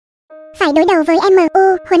Phải đối đầu với MU,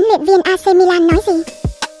 huấn luyện viên AC Milan nói gì?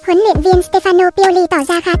 Huấn luyện viên Stefano Pioli tỏ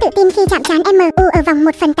ra khá tự tin khi chạm trán MU ở vòng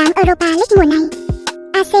 1/8 Europa League mùa này.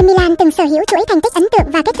 AC Milan từng sở hữu chuỗi thành tích ấn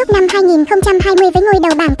tượng và kết thúc năm 2020 với ngôi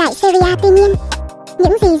đầu bảng tại Serie A. Tuy nhiên,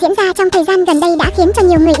 những gì diễn ra trong thời gian gần đây đã khiến cho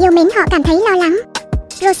nhiều người yêu mến họ cảm thấy lo lắng.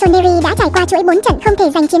 Rossoneri đã trải qua chuỗi 4 trận không thể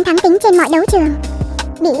giành chiến thắng tính trên mọi đấu trường,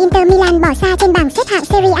 bị Inter Milan bỏ xa trên bảng xếp hạng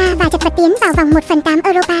Serie A và chật vật tiến vào vòng 1/8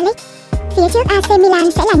 Europa League. Phía trước AC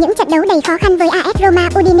Milan sẽ là những trận đấu đầy khó khăn với AS Roma,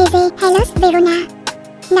 Udinese, Hellas Verona,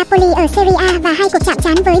 Napoli ở Serie A và 2 cuộc chạm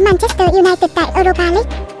trán với Manchester United tại Europa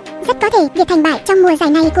League. Rất có thể việc thành bại trong mùa giải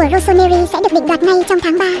này của Rossoneri sẽ được định đoạt ngay trong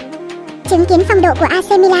tháng 3. Chứng kiến phong độ của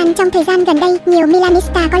AC Milan trong thời gian gần đây, nhiều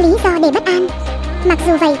Milanista có lý do để bất an. Mặc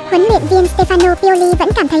dù vậy, huấn luyện viên Stefano Pioli vẫn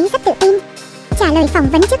cảm thấy rất tự tin. Trả lời phỏng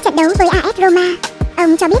vấn trước trận đấu với AS Roma,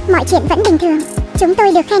 ông cho biết mọi chuyện vẫn bình thường. Chúng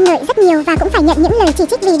tôi được khen ngợi rất nhiều và cũng phải nhận những lời chỉ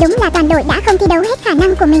trích vì đúng là toàn đội đã không thi đấu hết khả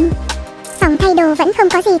năng của mình. Phòng thay đồ vẫn không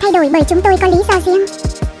có gì thay đổi bởi chúng tôi có lý do riêng.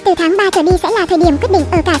 Từ tháng 3 trở đi sẽ là thời điểm quyết định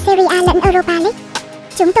ở cả Serie A lẫn Europa League.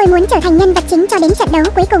 Chúng tôi muốn trở thành nhân vật chính cho đến trận đấu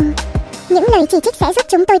cuối cùng. Những lời chỉ trích sẽ giúp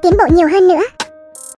chúng tôi tiến bộ nhiều hơn nữa.